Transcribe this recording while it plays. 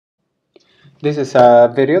This is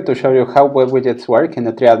a video to show you how web widgets work in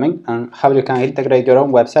NutriAdmin and how you can integrate your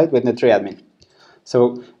own website with NutriAdmin.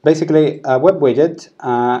 So basically, a web widget,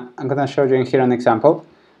 I'm going to show you in here an example.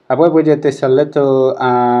 A web widget is a little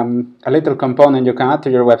component you can add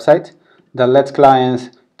to your website that lets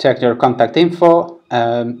clients check your contact info,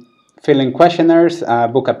 fill in questionnaires,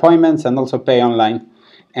 book appointments, and also pay online.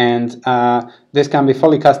 And this can be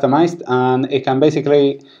fully customized, and it can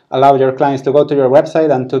basically allow your clients to go to your website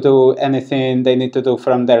and to do anything they need to do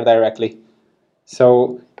from there directly.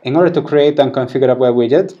 So in order to create and configure a web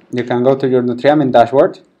widget, you can go to your NutriAdmin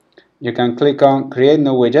dashboard. You can click on Create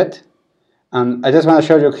New Widget. And I just want to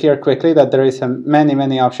show you here quickly that there is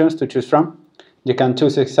many options to choose from. You can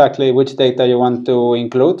choose exactly which data you want to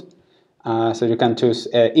include. So you can choose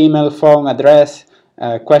email, phone, address,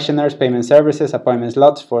 questionnaires, payment services, appointment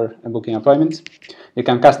slots for booking appointments. You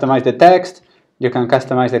can customize the text, you can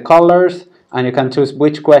customize the colors, and you can choose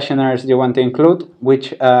which questionnaires you want to include,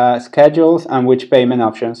 which schedules, and which payment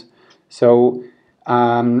options. So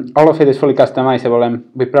all of it is fully customizable, and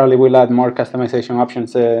we probably will add more customization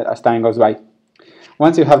options as time goes by.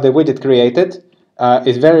 Once you have the widget created,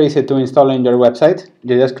 it's very easy to install in your website.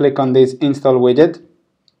 You just click on this Install Widget,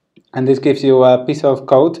 and this gives you a piece of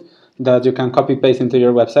code that you can copy paste into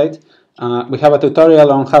your website. We have a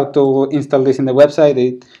tutorial on how to install this in the website.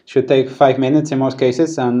 It should take 5 minutes in most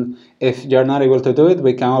cases, and if you're not able to do it,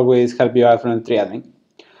 we can always help you out from NutriAdmin.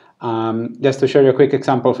 Just to show you a quick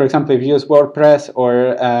example, for example, if you use WordPress,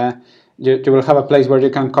 or you will have a place where you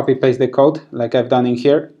can copy paste the code like I've done in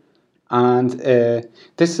here. And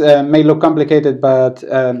this may look complicated, but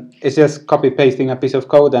it's just copy pasting a piece of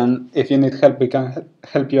code, and if you need help, we can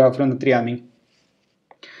help you out from NutriAdmin.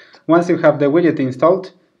 Once you have the widget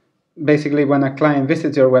installed, basically when a client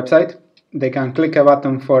visits your website, they can click a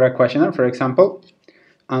button for a questionnaire, for example,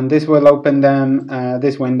 and this will open them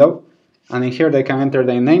this window. And in here they can enter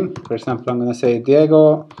their name. For example, I'm going to say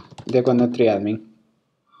Diego NutriAdmin,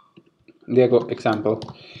 Diego example.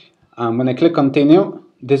 When I click continue,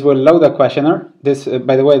 this will load a questionnaire. This,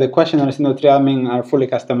 by the way, the questionnaires in NutriAdmin are fully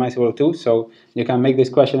customizable too, so you can make this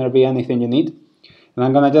questionnaire be anything you need. And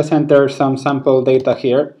I'm going to just enter some sample data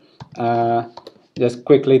here. Just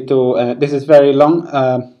quickly to, this is very long.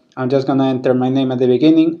 I'm just going to enter my name at the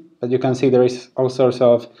beginning, but you can see there is all sorts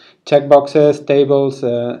of checkboxes, tables.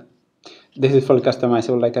 This is fully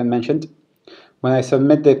customizable, like I mentioned. When I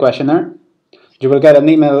submit the questionnaire, you will get an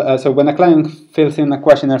email. So when a client fills in a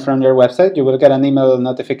questionnaire from your website, you will get an email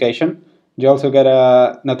notification. You also get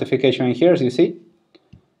a notification in here, as you see.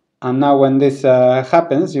 And now when this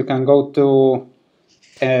happens, you can go to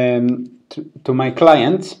my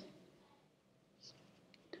clients.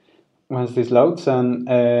 Once this loads, and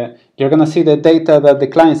you're going to see the data that the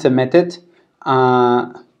client submitted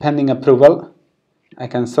pending approval. I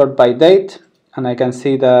can sort by date, and I can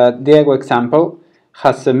see that Diego example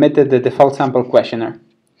has submitted the default sample questionnaire.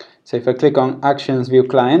 So if I click on Actions View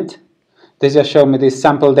Client, this just shows me this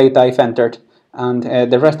sample data I've entered, and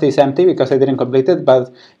the rest is empty because I didn't complete it,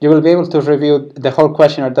 but you will be able to review the whole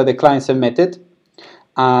questionnaire that the client submitted,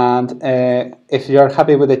 and if you're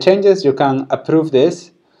happy with the changes, you can approve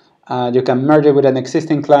this. You can merge it with an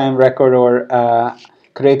existing client record, or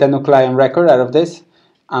create a new client record out of this.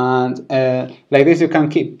 And like this, you can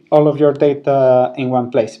keep all of your data in one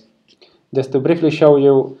place. Just to briefly show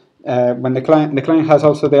you, when the client has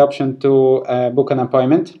also the option to book an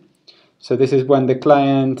appointment. So this is when the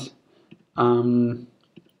client, like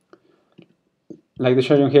to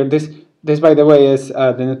show you here, this, by the way, is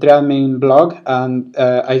the NutriAdmin blog, and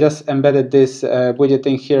I just embedded this widget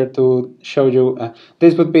in here to show you.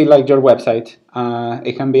 This would be like your website.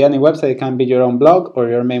 It can be any website. It can be your own blog or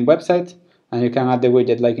your main website, and you can add the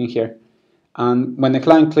widget like in here. And when the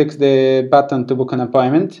client clicks the button to book an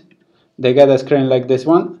appointment, they get a screen like this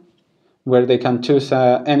one, where they can choose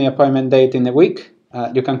any appointment date in a week.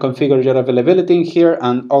 You can configure your availability in here,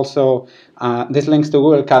 and also this links to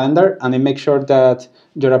Google Calendar, and it makes sure that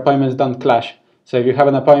your appointments don't clash. So if you have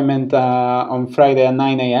an appointment on Friday at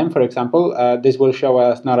 9 a.m., for example, this will show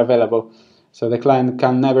as not available. So the client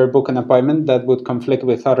can never book an appointment that would conflict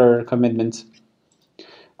with other commitments.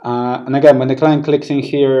 And again, when the client clicks in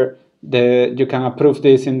here, you can approve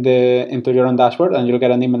this into your own dashboard, and you'll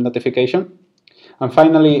get an email notification. And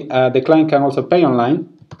finally, the client can also pay online.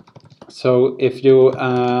 So if you,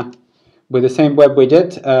 with the same web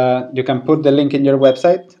widget, you can put the link in your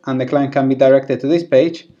website, and the client can be directed to this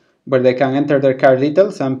page where they can enter their card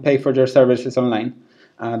details and pay for your services online.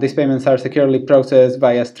 These payments are securely processed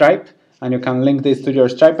via Stripe, and you can link this to your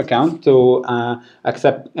Stripe account to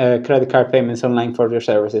accept credit card payments online for your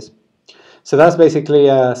services. So that's basically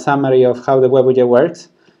a summary of how the web widget works.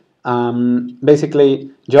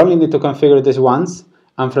 Basically, you only need to configure this once,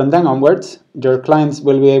 and from then onwards, your clients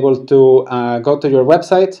will be able to go to your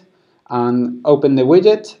website and open the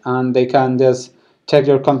widget, and they can just check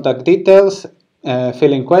your contact details,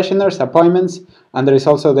 fill in questionnaires, appointments, and there is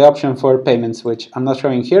also the option for payments, which I'm not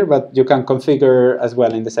showing here, but you can configure as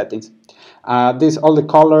well in the settings. All the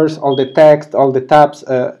colors, all the text, all the tabs,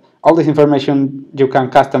 all this information you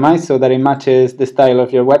can customize so that it matches the style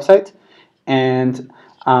of your website. And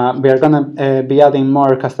we are going to be adding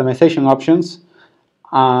more customization options.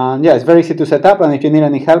 And yeah, it's very easy to set up, and if you need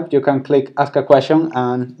any help, you can click ask a question,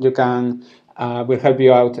 and we'll help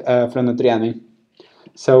you out from NutriAdmin.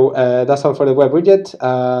 So that's all for the web widget.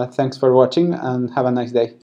 Thanks for watching, and have a nice day.